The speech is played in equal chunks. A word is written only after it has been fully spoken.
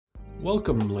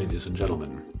Welcome, ladies and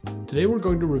gentlemen. Today we're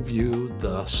going to review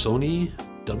the Sony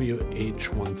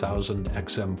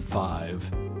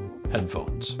WH-1000XM5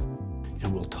 headphones.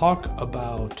 And we'll talk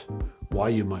about why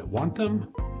you might want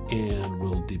them, and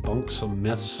we'll debunk some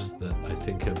myths that I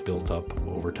think have built up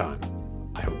over time.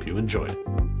 I hope you enjoy it.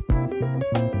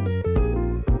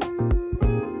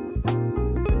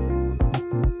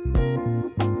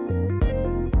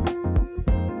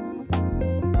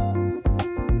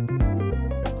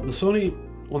 The Sony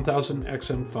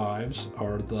 1000XM5s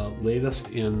are the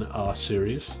latest in a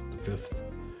series, the fifth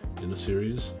in a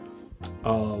series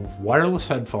of wireless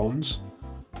headphones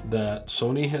that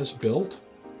Sony has built.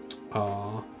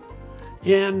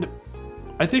 And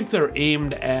I think they're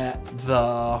aimed at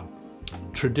the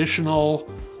traditional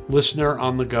listener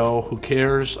on the go who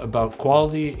cares about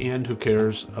quality and who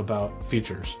cares about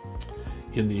features.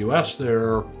 In the US,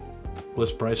 their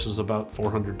list price is about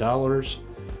 $400.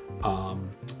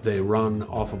 They run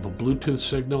off of a Bluetooth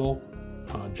signal.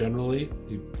 Generally,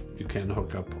 you can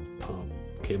hook up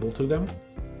cable to them.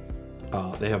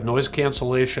 They have noise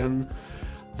cancellation.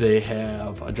 They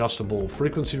have adjustable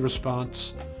frequency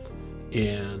response,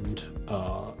 and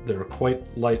they're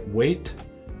quite lightweight.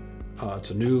 It's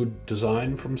a new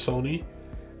design from Sony,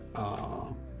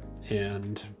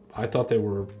 and I thought they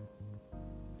were,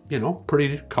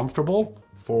 pretty comfortable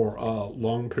for a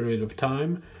long period of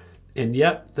time. And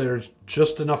yet there's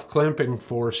just enough clamping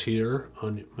force here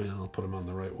on, I'll put them on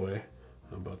the right way.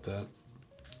 How about that?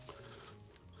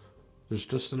 There's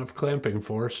just enough clamping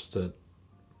force that,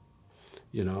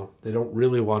 they don't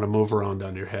really want to move around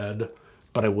on your head,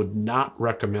 but I would not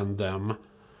recommend them,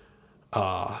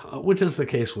 which is the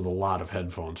case with a lot of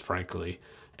headphones, frankly,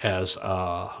 as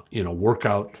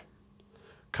workout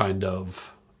kind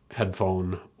of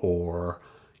headphone, or,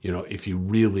 if you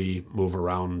really move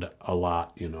around a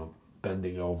lot,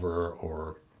 bending over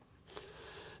or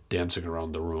dancing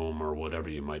around the room or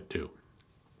whatever you might do.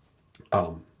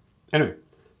 Anyway,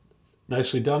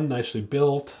 nicely done, nicely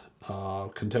built,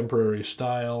 contemporary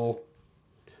style.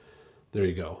 There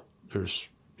you go. There's,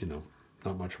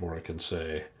 not much more I can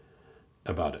say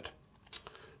about it.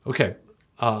 Okay,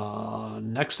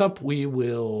 next up we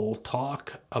will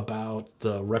talk about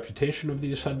the reputation of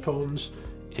these headphones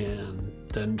and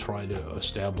then try to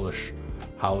establish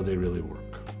how they really work.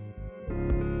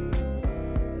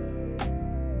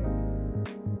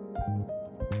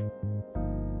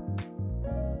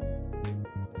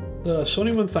 The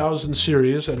Sony 1000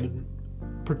 series, and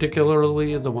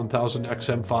particularly the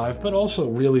 1000XM5, but also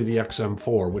really the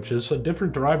XM4, which is a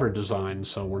different driver design,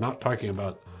 so we're not talking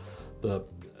about the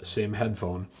same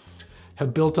headphone,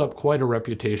 have built up quite a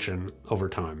reputation over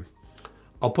time.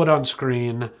 I'll put on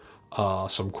screen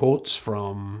some quotes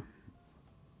from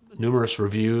numerous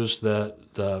reviews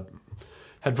that the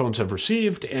headphones have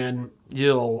received, and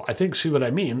you'll, I think, see what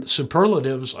I mean.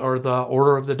 Superlatives are the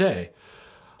order of the day.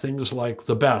 Things like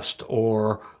the best,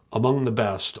 or among the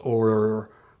best, or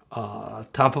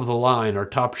top of the line, or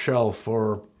top shelf,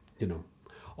 or,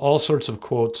 all sorts of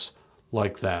quotes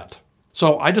like that.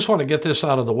 So I just want to get this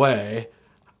out of the way.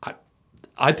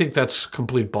 I think that's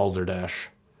complete balderdash.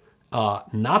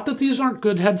 Not that these aren't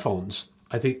good headphones.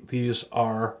 I think these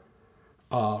are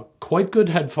quite good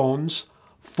headphones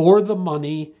for the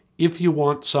money if you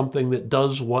want something that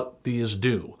does what these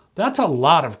do. That's a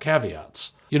lot of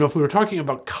caveats. If we were talking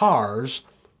about cars,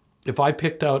 if I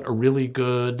picked out a really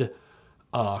good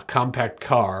compact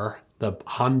car, the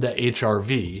Honda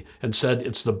HR-V, and said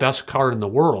it's the best car in the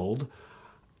world,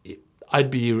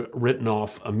 I'd be written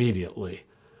off immediately.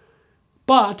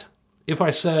 But if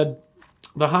I said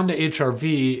the Honda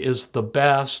HR-V is the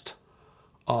best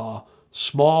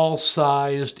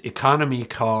small-sized economy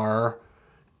car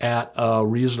at a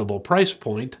reasonable price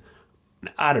point,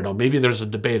 I don't know, maybe there's a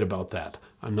debate about that.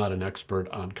 I'm not an expert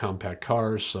on compact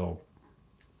cars, so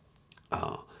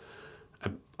I'm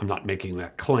not making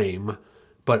that claim,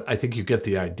 but I think you get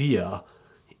the idea.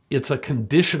 It's a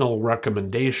conditional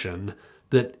recommendation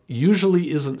that usually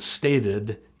isn't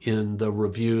stated in the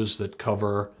reviews that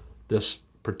cover this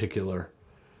particular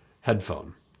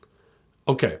headphone.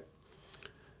 Okay,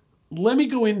 let me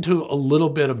go into a little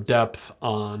bit of depth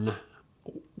on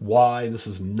why this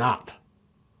is not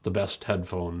the best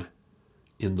headphone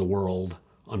in the world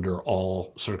under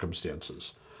all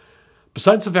circumstances.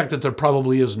 Besides the fact that there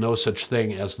probably is no such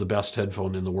thing as the best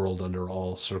headphone in the world under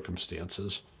all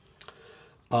circumstances,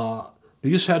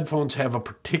 these headphones have a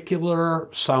particular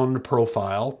sound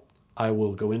profile. I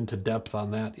will go into depth on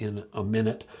that in a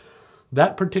minute.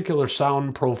 That particular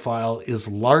sound profile is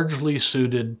largely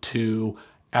suited to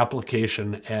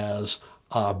application as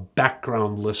a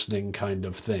background listening kind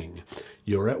of thing.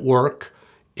 You're at work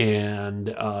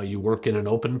and you work in an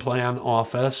open plan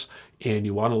office and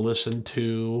you want to listen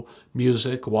to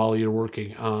music while you're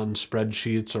working on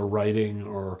spreadsheets or writing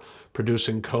or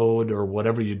producing code or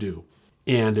whatever you do.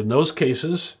 And in those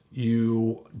cases,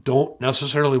 you don't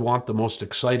necessarily want the most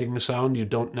exciting sound. You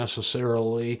don't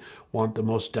necessarily want the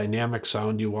most dynamic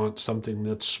sound. You want something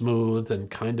that's smooth and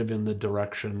kind of in the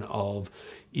direction of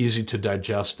easy to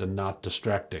digest and not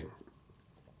distracting.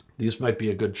 These might be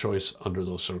a good choice under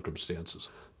those circumstances.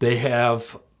 They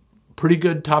have pretty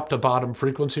good top to bottom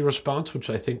frequency response, which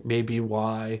I think may be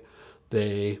why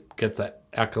they get the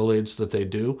accolades that they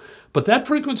do. But that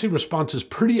frequency response is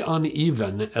pretty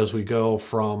uneven as we go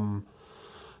from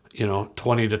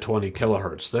 20 to 20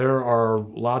 kilohertz. There are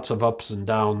lots of ups and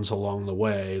downs along the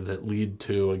way that lead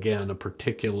to, again, a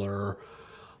particular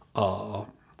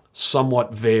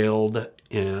somewhat veiled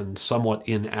and somewhat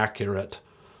inaccurate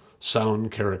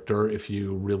sound character if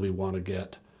you really want to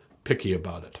get picky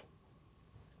about it.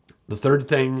 The third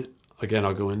thing, again,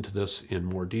 I'll go into this in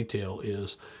more detail,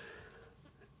 is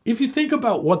if you think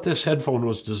about what this headphone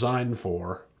was designed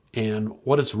for and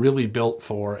what it's really built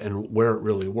for and where it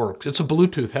really works, it's a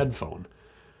Bluetooth headphone.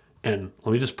 And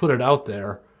let me just put it out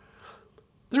there.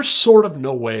 There's sort of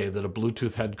no way that a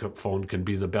Bluetooth headphone can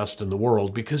be the best in the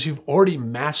world because you've already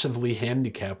massively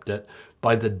handicapped it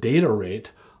by the data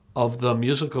rate of the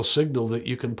musical signal that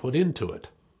you can put into it.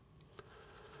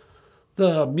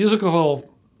 The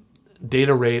musical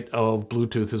data rate of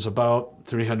Bluetooth is about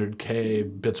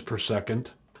 300K bits per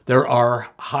second. There are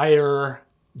higher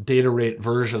data rate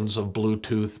versions of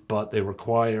Bluetooth, but they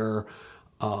require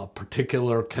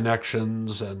particular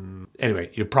connections. And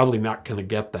anyway, you're probably not going to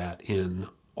get that in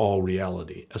all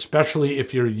reality, especially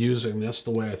if you're using this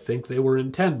the way I think they were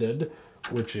intended,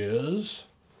 which is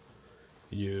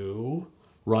you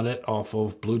run it off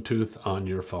of Bluetooth on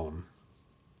your phone.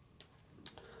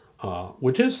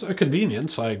 Which is a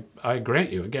convenience, I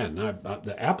grant you. Again,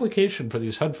 the application for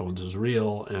these headphones is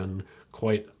real and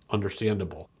quite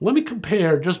understandable. Let me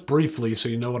compare just briefly so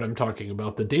you know what I'm talking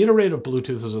about. The data rate of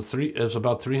Bluetooth is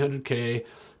about 300K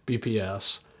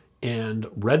BPS, and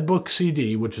Redbook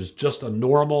CD, which is just a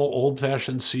normal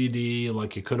old-fashioned CD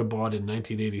like you could have bought in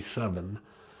 1987,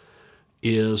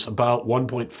 is about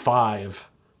 1.5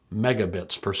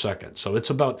 megabits per second. So it's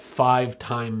about 5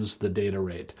 times the data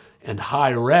rate. And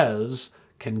high res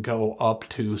can go up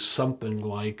to something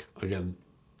like, again,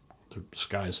 the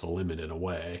sky's the limit in a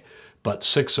way, but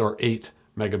 6 or 8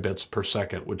 megabits per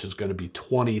second, which is going to be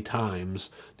 20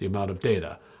 times the amount of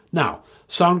data. Now,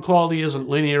 sound quality isn't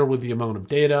linear with the amount of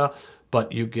data,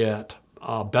 but you get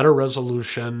better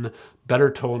resolution,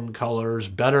 better tone colors,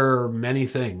 better many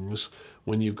things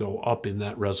when you go up in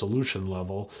that resolution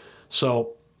level.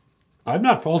 So I'm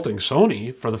not faulting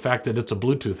Sony for the fact that it's a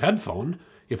Bluetooth headphone.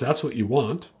 If that's what you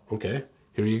want, okay,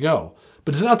 here you go.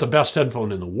 But it's not the best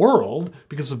headphone in the world,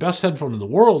 because the best headphone in the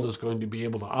world is going to be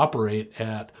able to operate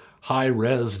at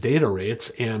high-res data rates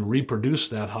and reproduce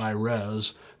that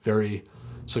high-res very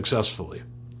successfully.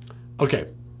 Okay,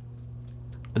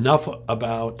 enough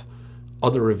about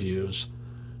other reviews.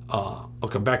 I'll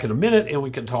come back in a minute and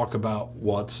we can talk about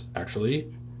what's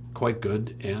actually quite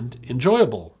good and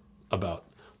enjoyable about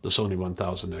the Sony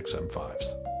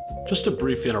 1000XM5s. Just a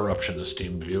brief interruption,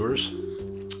 esteemed viewers.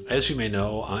 As you may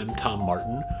know, I'm Tom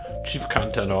Martin, Chief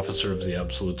Content Officer of The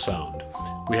Absolute Sound.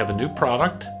 We have a new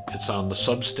product. It's on the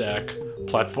Substack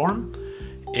platform,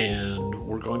 and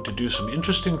we're going to do some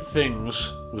interesting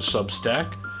things with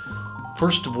Substack.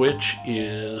 First of which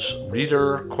is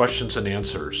reader questions and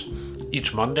answers.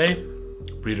 Each Monday,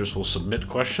 readers will submit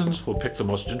questions. We'll pick the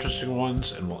most interesting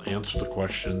ones and we'll answer the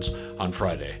questions on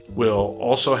Friday. We'll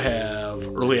also have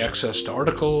early access to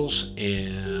articles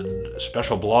and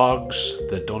special blogs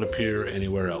that don't appear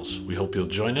anywhere else. We hope you'll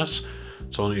join us.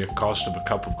 It's only a cost of a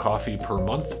cup of coffee per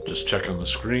month. Just check on the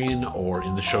screen or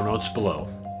in the show notes below.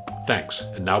 Thanks.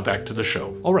 And now back to the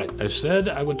show. All right, I said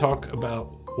I would talk about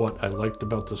what I liked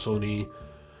about the Sony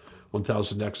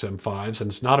 1000XM5s, and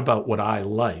it's not about what I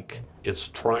like. It's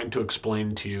trying to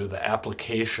explain to you the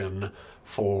application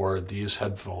for these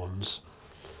headphones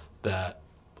that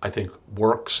I think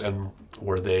works and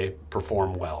where they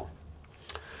perform well.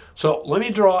 So let me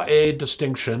draw a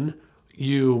distinction.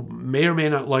 You may or may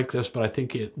not like this, but I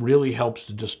think it really helps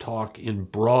to just talk in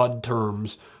broad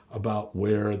terms about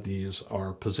where these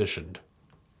are positioned.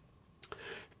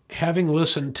 Having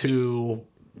listened to,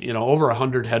 over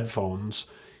 100 headphones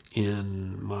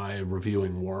in my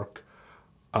reviewing work,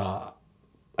 I'm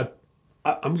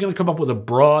going to come up with a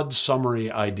broad summary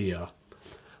idea.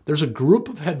 There's a group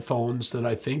of headphones that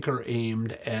I think are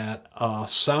aimed at a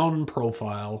sound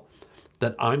profile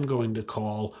that I'm going to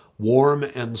call warm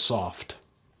and soft.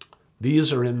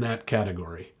 These are in that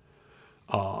category.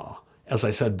 As I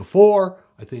said before,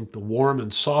 I think the warm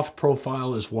and soft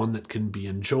profile is one that can be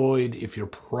enjoyed if your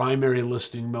primary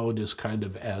listening mode is kind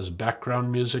of as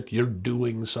background music. You're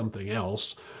doing something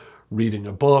else, reading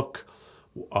a book,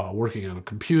 working on a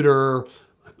computer,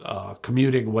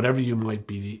 commuting, whatever you might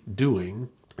be doing.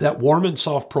 That warm and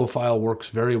soft profile works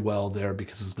very well there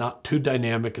because it's not too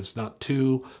dynamic, it's not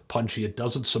too punchy, it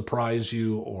doesn't surprise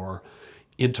you or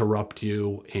interrupt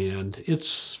you, and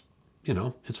it's, you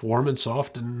know, it's warm and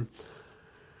soft and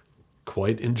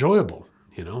quite enjoyable,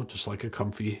 you know, just like a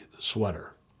comfy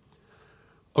sweater.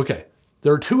 Okay,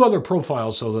 there are two other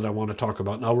profiles, though, that I want to talk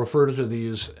about, and I'll refer to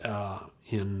these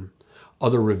in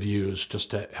other reviews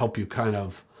just to help you kind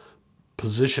of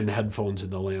position headphones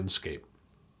in the landscape.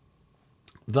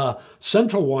 The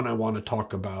central one I want to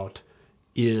talk about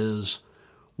is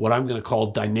what I'm going to call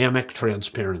dynamic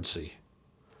transparency.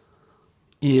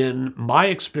 In my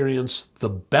experience, the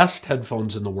best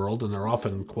headphones in the world, and they're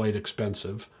often quite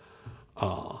expensive,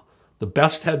 the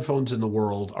best headphones in the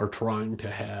world are trying to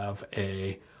have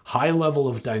a high level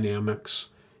of dynamics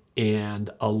and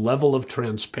a level of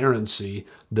transparency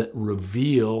that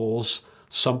reveals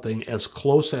something as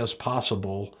close as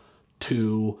possible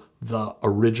to the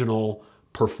original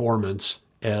performance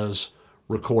as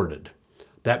recorded.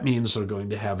 That means they're going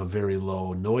to have a very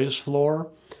low noise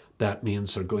floor. That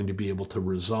means they're going to be able to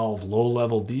resolve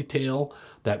low-level detail.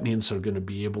 That means they're going to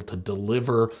be able to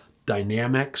deliver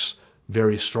dynamics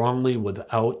very strongly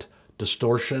without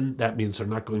distortion. That means they're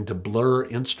not going to blur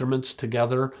instruments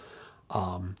together.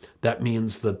 That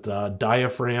means that the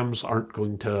diaphragms aren't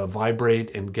going to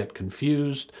vibrate and get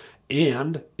confused.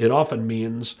 And it often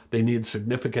means they need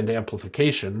significant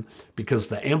amplification because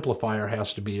the amplifier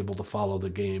has to be able to follow the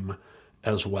game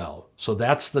as well. So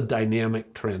that's the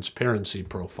dynamic transparency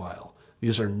profile.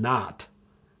 These are not,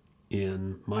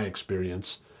 in my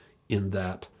experience, in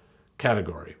that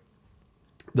category.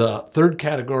 The third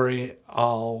category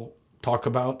I'll talk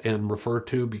about and refer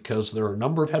to, because there are a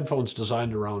number of headphones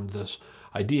designed around this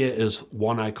idea, is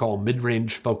one I call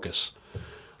mid-range focus.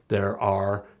 There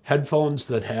are headphones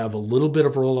that have a little bit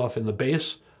of roll-off in the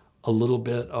bass, a little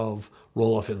bit of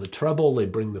roll-off in the treble. They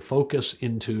bring the focus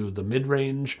into the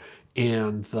mid-range,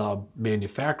 and the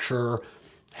manufacturer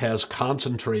has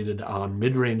concentrated on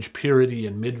mid-range purity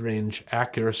and mid-range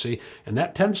accuracy, and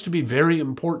that tends to be very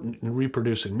important in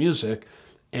reproducing music.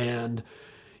 And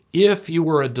if you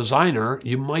were a designer,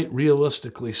 you might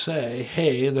realistically say,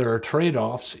 hey, there are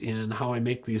trade-offs in how I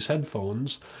make these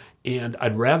headphones, and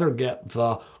I'd rather get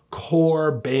the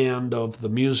core band of the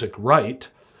music right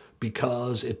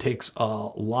because it takes a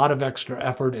lot of extra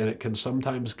effort and it can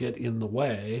sometimes get in the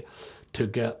way to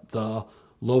get the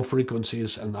low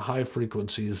frequencies and the high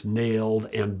frequencies nailed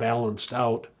and balanced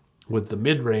out with the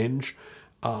mid-range.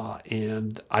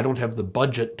 And I don't have the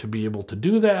budget to be able to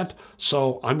do that,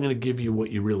 so I'm going to give you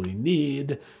what you really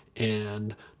need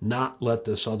and not let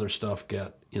this other stuff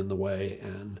get in the way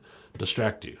and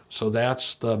distract you. So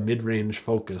that's the mid-range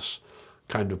focus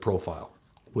kind of profile.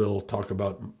 We'll talk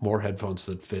about more headphones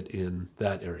that fit in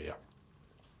that area.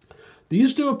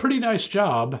 These do a pretty nice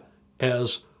job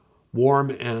as warm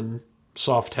and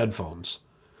soft headphones.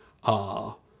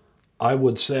 I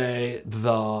would say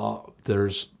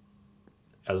there's,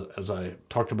 as I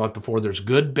talked about before, there's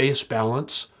good bass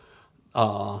balance.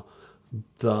 The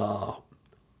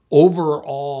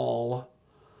overall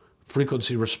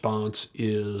frequency response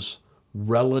is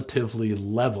relatively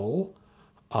level.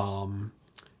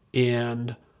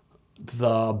 And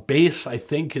the bass, I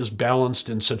think, is balanced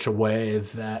in such a way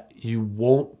that you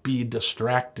won't be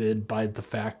distracted by the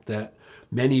fact that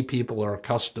many people are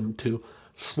accustomed to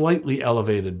slightly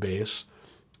elevated bass,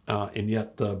 and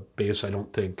yet the bass, I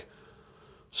don't think,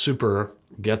 super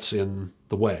gets in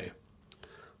the way.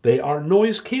 They are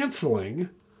noise canceling,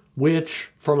 which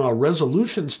from a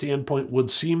resolution standpoint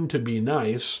would seem to be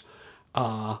nice.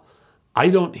 I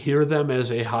don't hear them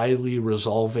as a highly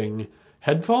resolving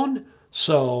headphone,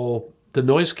 so the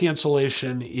noise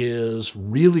cancellation is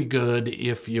really good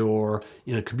if you're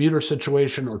in a commuter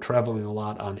situation or traveling a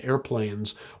lot on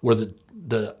airplanes where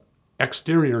the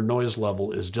exterior noise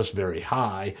level is just very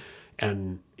high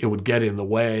and it would get in the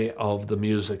way of the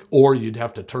music, or you'd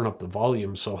have to turn up the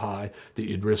volume so high that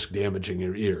you'd risk damaging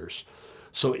your ears.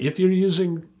 So if you're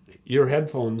using your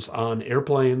headphones on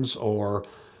airplanes or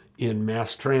in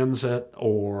mass transit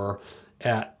or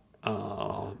at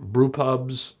brew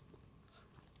pubs,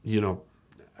 you know,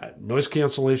 noise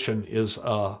cancellation is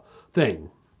a thing.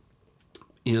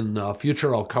 In the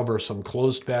future, I'll cover some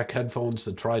closed back headphones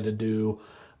that try to do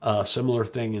a similar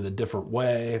thing in a different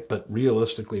way, but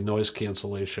realistically, noise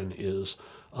cancellation is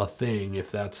a thing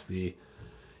if that's the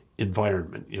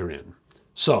environment you're in.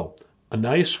 So, a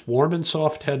nice warm and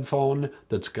soft headphone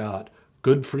that's got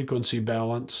good frequency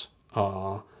balance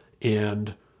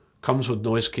and comes with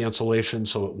noise cancellation,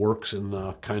 so it works in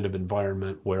the kind of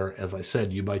environment where, as I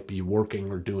said, you might be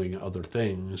working or doing other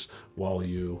things while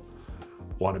you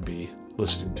want to be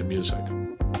listening to music.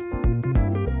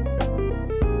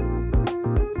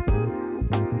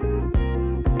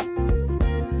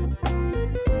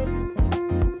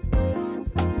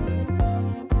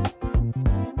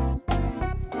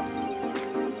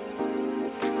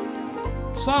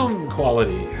 Sound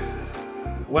quality.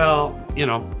 Well, you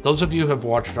know, those of you who have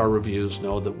watched our reviews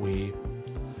know that we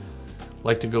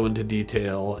like to go into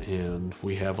detail, and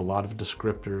we have a lot of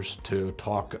descriptors to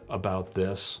talk about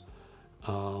this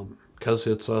because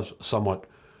it's a somewhat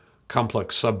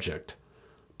complex subject.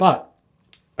 But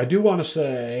I do want to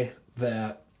say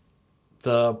that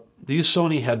these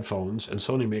Sony headphones, and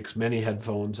Sony makes many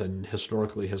headphones and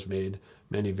historically has made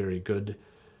many very good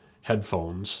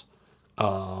headphones,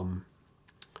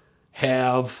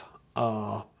 have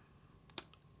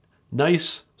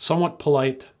nice, somewhat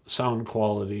polite sound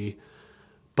quality,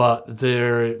 but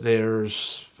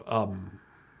there's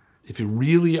if you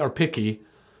really are picky,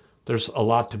 there's a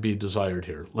lot to be desired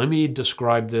here. Let me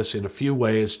describe this in a few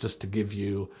ways just to give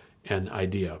you an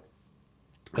idea.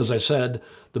 As I said,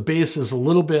 the bass is a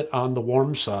little bit on the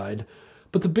warm side,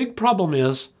 but the big problem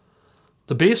is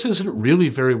the bass isn't really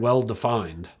very well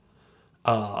defined.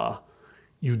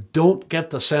 You don't get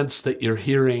the sense that you're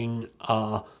hearing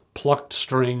a plucked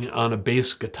string on a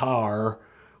bass guitar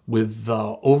with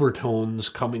overtones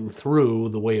coming through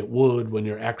the way it would when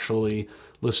you're actually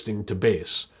listening to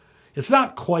bass. It's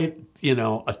not quite, you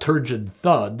know, a turgid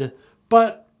thud,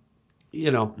 but,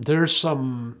 you know, there's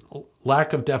some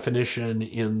lack of definition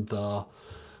in the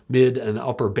mid and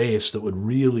upper bass that would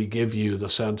really give you the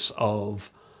sense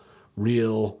of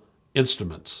real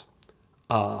instruments.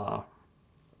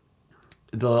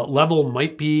 The level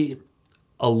might be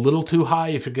a little too high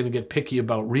if you're going to get picky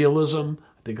about realism.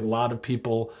 I think a lot of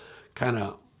people kind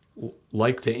of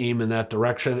like to aim in that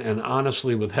direction. And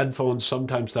honestly, with headphones,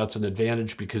 sometimes that's an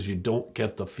advantage because you don't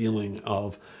get the feeling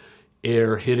of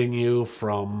air hitting you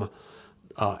from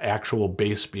actual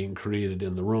bass being created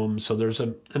in the room. So there's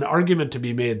an argument to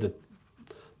be made that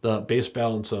the bass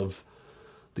balance of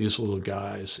these little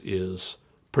guys is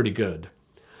pretty good.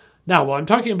 Now, while I'm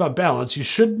talking about balance, you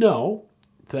should know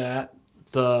that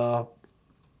the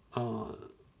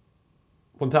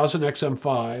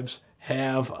 1000XM5s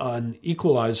have an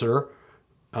equalizer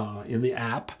in the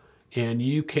app, and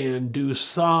you can do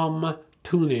some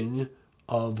tuning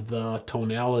of the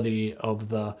tonality of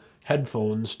the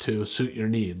headphones to suit your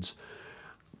needs.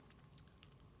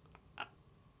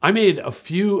 I made a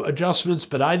few adjustments,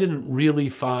 but I didn't really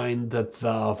find that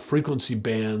the frequency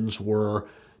bands were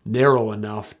narrow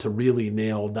enough to really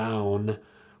nail down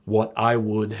what I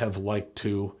would have liked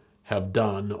to have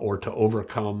done or to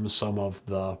overcome some of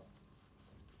the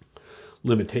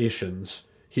limitations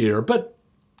here. But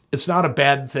it's not a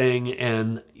bad thing,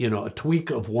 and you know, a tweak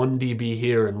of 1 dB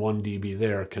here and 1 dB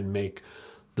there can make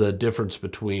the difference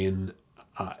between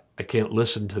I can't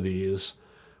listen to these,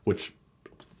 which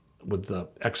with the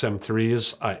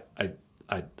XM3s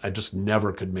I just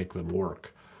never could make them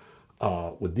work.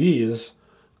 With these,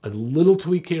 a little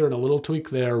tweak here and a little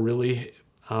tweak there really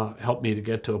helped me to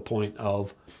get to a point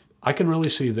of I can really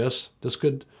see this. This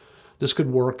could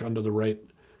work under the right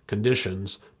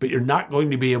conditions, but you're not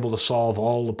going to be able to solve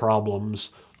all the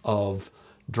problems of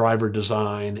driver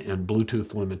design and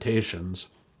Bluetooth limitations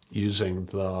using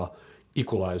the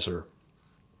equalizer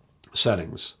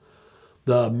settings.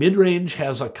 The mid-range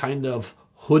has a kind of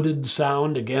hooded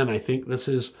sound. Again, I think this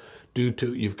is due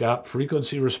to you've got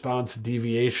frequency response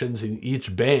deviations in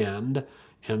each band,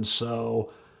 and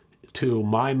so to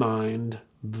my mind,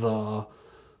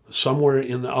 somewhere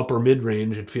in the upper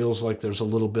mid-range, it feels like there's a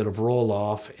little bit of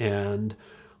roll-off, and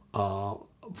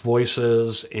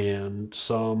voices and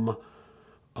some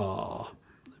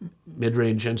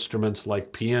mid-range instruments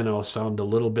like piano sound a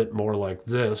little bit more like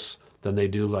this than they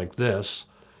do like this.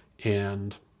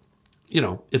 And, you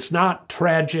know, it's not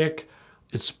tragic.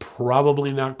 It's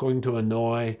probably not going to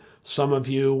annoy some of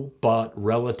you, but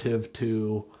relative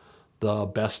to the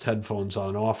best headphones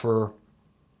on offer,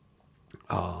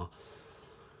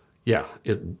 yeah,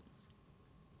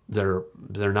 they're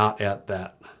not at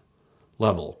that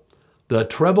level. The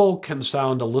treble can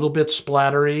sound a little bit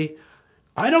splattery.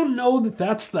 I don't know that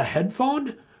that's the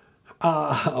headphone.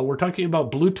 We're talking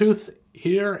about Bluetooth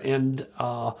here, and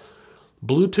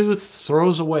Bluetooth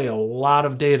throws away a lot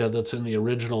of data that's in the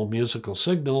original musical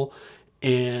signal,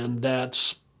 and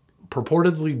that's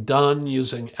purportedly done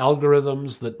using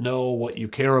algorithms that know what you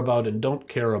care about and don't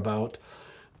care about.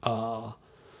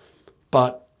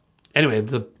 But anyway,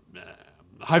 the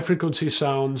high-frequency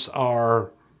sounds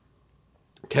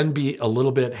can be a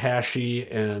little bit hashy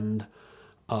and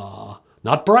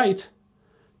not bright,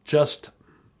 just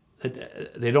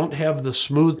they don't have the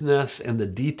smoothness and the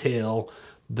detail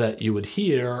that you would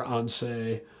hear on,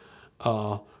 say,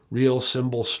 real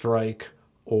cymbal strike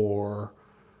or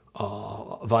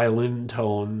violin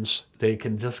tones. They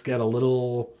can just get a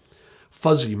little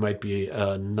fuzzy, might be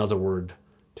another word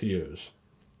to use.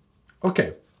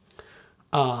 Okay.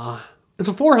 It's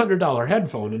a $400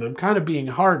 headphone, and I'm kind of being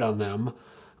hard on them,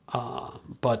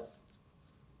 but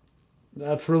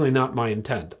that's really not my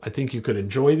intent. I think you could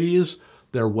enjoy these.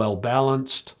 They're well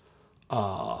balanced.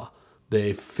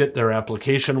 They fit their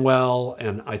application well,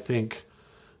 and I think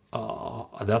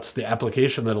that's the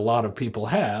application that a lot of people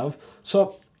have.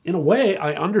 So in a way,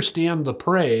 I understand the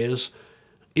praise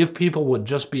if people would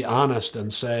just be honest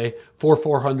and say, for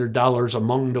 $400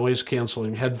 among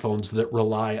noise-canceling headphones that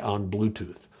rely on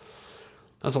Bluetooth.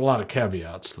 That's a lot of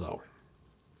caveats, though.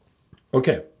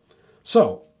 Okay,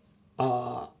 so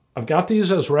I've got these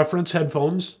as reference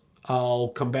headphones. I'll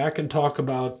come back and talk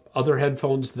about other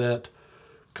headphones that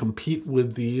compete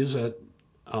with these at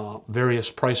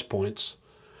various price points.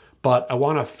 But I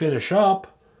want to finish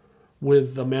up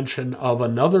with the mention of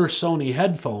another Sony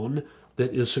headphone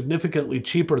that is significantly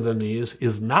cheaper than these,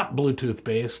 is not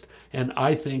Bluetooth-based, and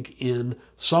I think in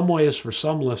some ways, for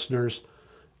some listeners,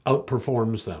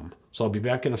 outperforms them. So I'll be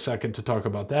back in a second to talk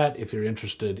about that if you're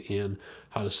interested in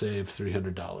how to save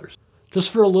 $300.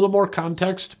 Just for a little more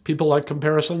context, people like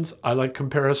comparisons. I like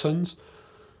comparisons.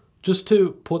 Just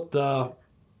to put the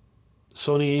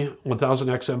Sony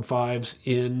WH-1000XM5s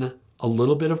in a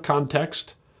little bit of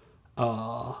context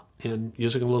and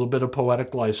using a little bit of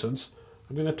poetic license,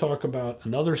 I'm going to talk about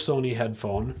another Sony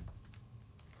headphone.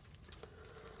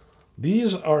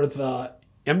 These are the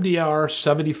MDR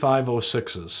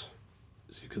 7506s.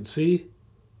 As you can see,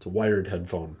 it's a wired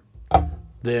headphone.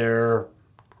 They're,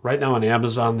 right now on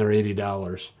Amazon, they're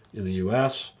 $80 in the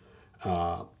US.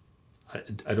 I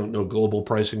don't know global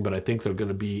pricing, but I think they're going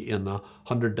to be in the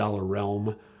 $100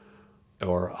 realm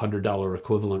or $100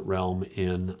 equivalent realm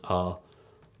in a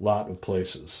lot of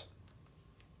places.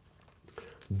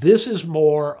 This is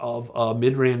more of a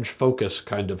mid-range focus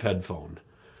kind of headphone.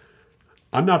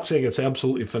 I'm not saying it's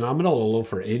absolutely phenomenal, although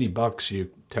for $80 you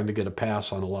tend to get a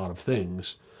pass on a lot of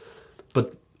things.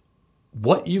 But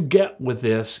what you get with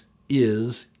this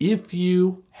is, if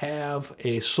you have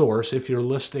a source, if you're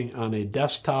listening on a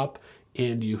desktop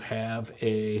and you have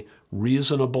a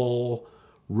reasonable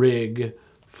rig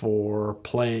for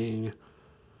playing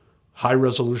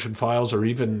high-resolution files or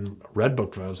even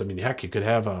Redbook files. I mean, heck, you could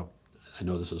have I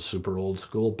know this is super old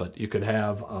school, but you could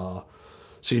have a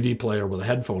CD player with a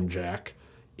headphone jack,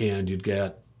 and you'd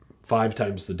get 5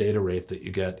 times the data rate that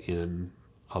you get in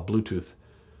a Bluetooth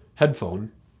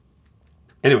headphone.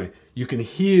 Anyway, you can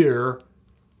hear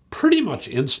pretty much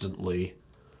instantly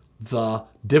the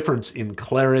difference in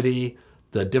clarity,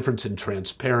 the difference in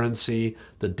transparency,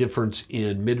 the difference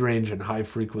in mid-range and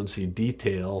high-frequency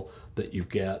detail that you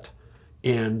get.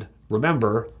 And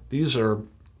remember, these are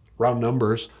round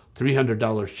numbers,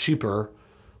 $300 cheaper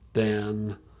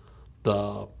than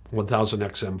the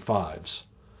 1000XM5s.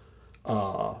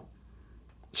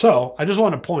 So I just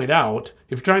want to point out,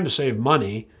 if you're trying to save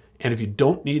money and if you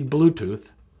don't need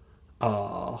Bluetooth,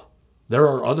 there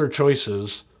are other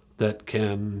choices that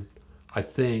can, I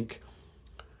think,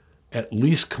 at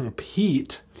least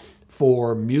compete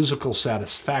for musical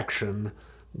satisfaction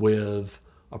with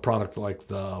a product like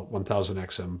the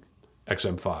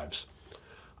 1000XM5s.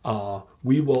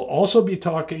 We will also be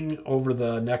talking over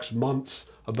the next months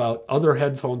about other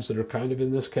headphones that are kind of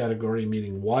in this category,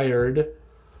 meaning wired,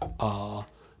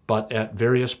 but at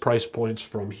various price points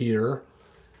from here,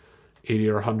 $80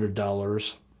 or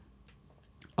 $100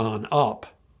 on up.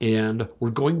 And we're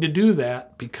going to do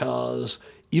that because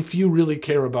if you really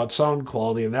care about sound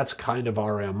quality, and that's kind of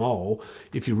our MO,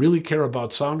 if you really care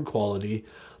about sound quality,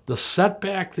 the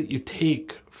setback that you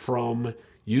take from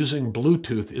using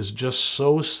Bluetooth is just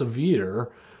so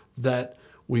severe that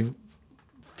we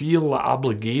feel the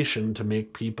obligation to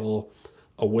make people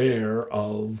aware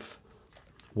of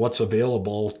what's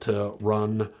available to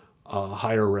run a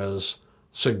higher res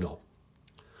signal.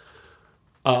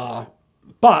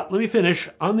 But let me finish.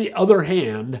 On the other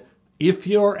hand, if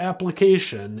your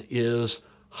application is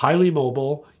highly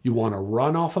mobile, you want to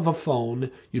run off of a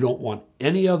phone, you don't want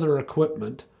any other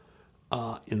equipment,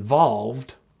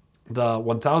 involved, the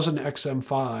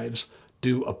 1000XM5s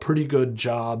do a pretty good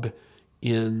job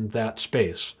in that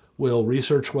space. We'll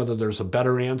research whether there's a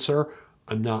better answer.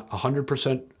 I'm not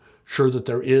 100% sure that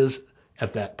there is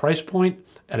at that price point.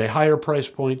 At a higher price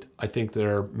point, I think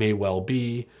there may well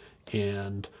be,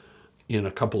 and in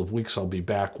a couple of weeks I'll be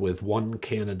back with one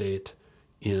candidate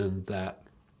in that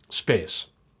space.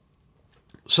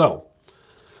 So,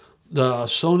 the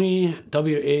Sony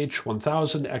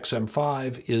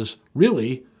WH-1000XM5 is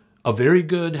really a very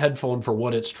good headphone for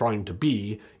what it's trying to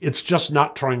be. It's just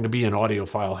not trying to be an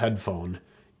audiophile headphone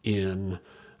in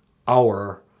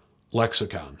our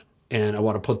lexicon. And I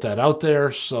want to put that out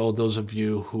there so those of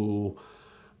you who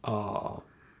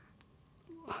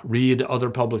read other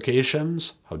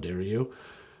publications, how dare you,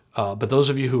 but those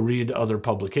of you who read other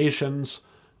publications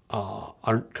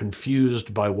aren't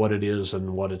confused by what it is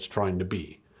and what it's trying to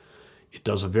be. It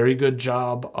does a very good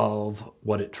job of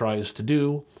what it tries to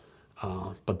do,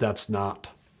 but that's not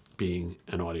being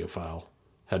an audiophile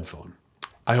headphone.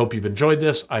 I hope you've enjoyed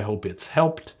this. I hope it's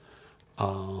helped.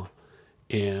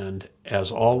 And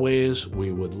as always,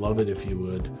 we would love it if you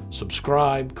would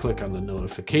subscribe, click on the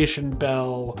notification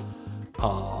bell.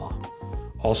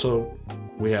 Also,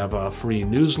 we have a free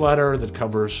newsletter that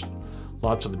covers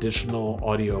lots of additional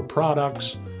audio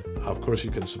products. Of course,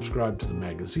 you can subscribe to the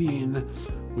magazine.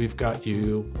 We've got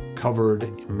you covered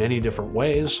in many different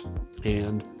ways.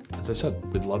 And as I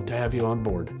said, we'd love to have you on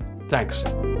board. Thanks.